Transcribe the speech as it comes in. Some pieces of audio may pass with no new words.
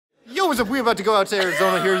what's up? We about to go out to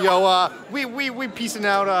Arizona here, yo. We peacing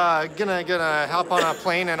out. Gonna hop on a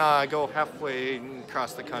plane and go halfway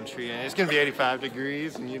across the country, and it's gonna be 85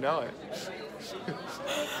 degrees, and you know it.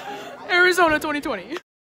 Arizona 2020.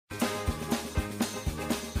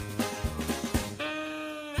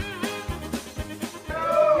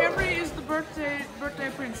 Camry is the birthday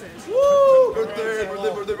princess. Woo! Birthday!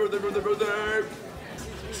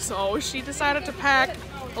 So she decided to pack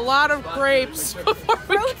a lot of grapes before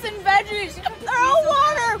fruits and veggies. They're all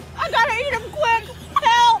water. I gotta eat them quick.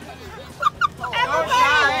 Help!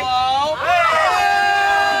 Everybody!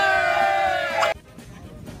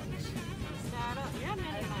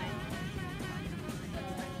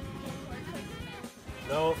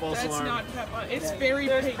 No false That's alarm. not Peppa. It's very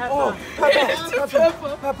pink. Oh, Peppa! It's a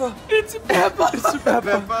Peppa. Peppa! It's a Peppa. It's a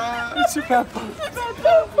Peppa! It's a Peppa!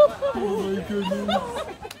 Oh my goodness.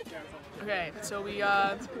 Okay, so we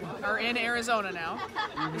are in Arizona now.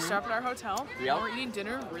 We stopped at our hotel. Yep. We're eating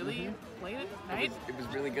dinner really late at night. It was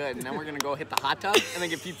really good. And now we're gonna go hit the hot tub and then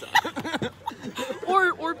get pizza.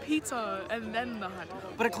 or pizza and then the hot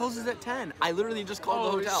tub. But it closes at 10. I literally just called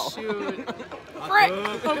the hotel. Shoot. Frick!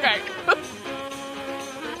 Okay.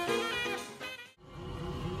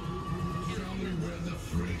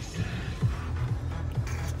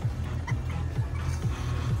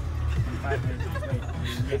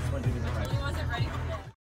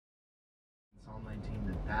 Psalm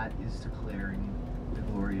 19, that is declaring the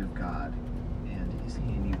glory of God and His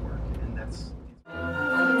handiwork, and that's. I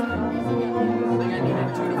think I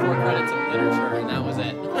needed 2 to 4 credits of literature, and that was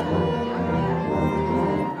it.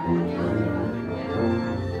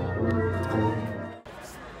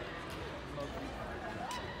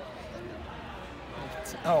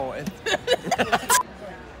 Oh, it.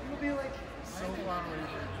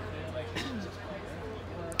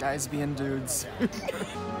 Guys being dudes.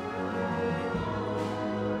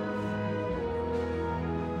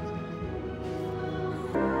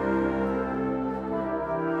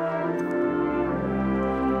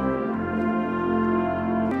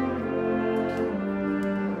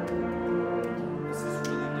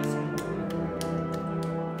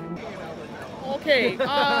 Okay,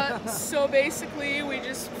 so basically we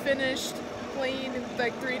just finished playing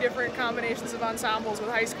like 3 different combinations of ensembles with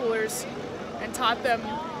high schoolers and taught them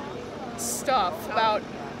stuff about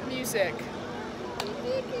music.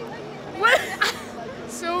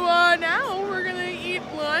 So now we're gonna eat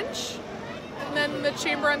lunch, and then the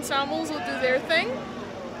chamber ensembles will do their thing,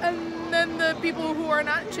 and then the people who are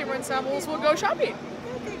not chamber ensembles will go shopping.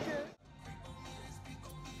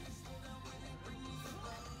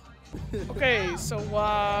 Okay, so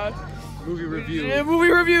Movie review.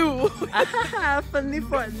 movie review. Funny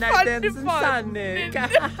fun, night Funny dance and fun. Sonic.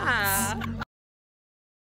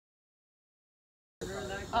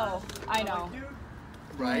 Oh, I know.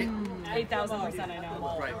 Right? 8,000% I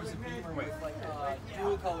know. Right.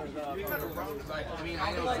 Dual colors. I mean,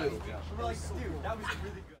 I know too.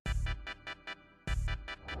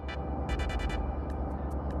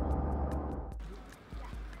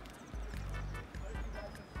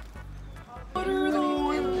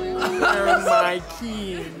 They're my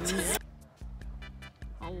keys.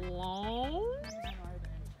 Hello?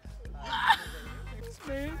 This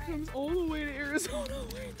man comes all the way to Arizona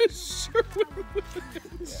wearing a shirt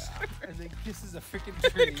And then kisses a freaking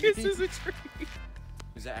tree. kisses a tree.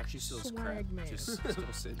 Is that actually still Swag crap? man. Just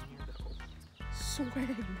still sitting here though. Swag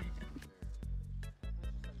man.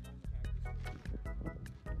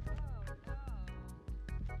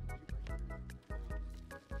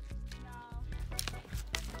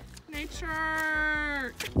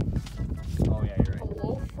 Nature! Oh yeah, you're right.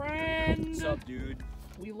 Hello, friend. What's up, dude?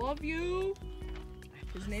 We love you.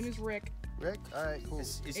 His name is Rick. Rick? Alright, cool.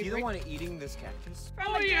 Is Hey, he the Rick. one eating this cactus?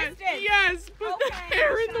 From Oh a yes, distance. yes, but the Okay,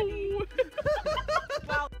 hair in Shaggy. the wood.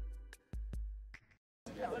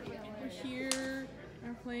 We're here.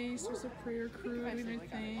 Our place. There's a prayer crew and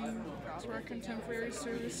everything. That's where our contemporary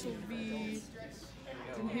service will be.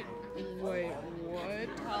 Didn't hit. Wait, what?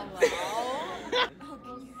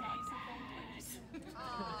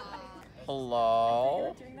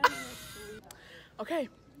 Hello? Okay,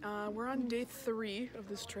 we're on day 3 of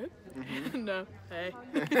this trip. And hey.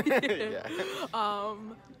 Yeah.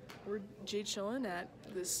 We're chilling at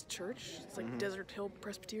this church. It's like Desert Hill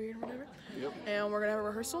Presbyterian or whatever. Yep. And we're gonna have a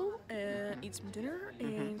rehearsal and eat some dinner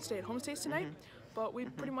and stay at homestays tonight. But we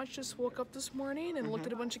pretty much just woke up this morning and looked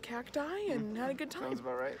at a bunch of cacti and had a good time. Sounds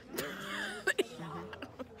about right.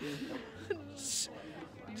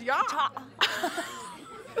 Yeah.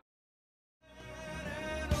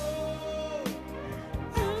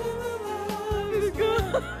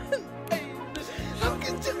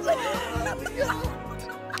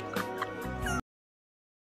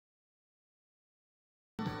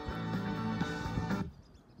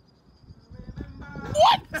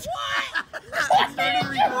 What? What?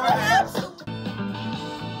 What?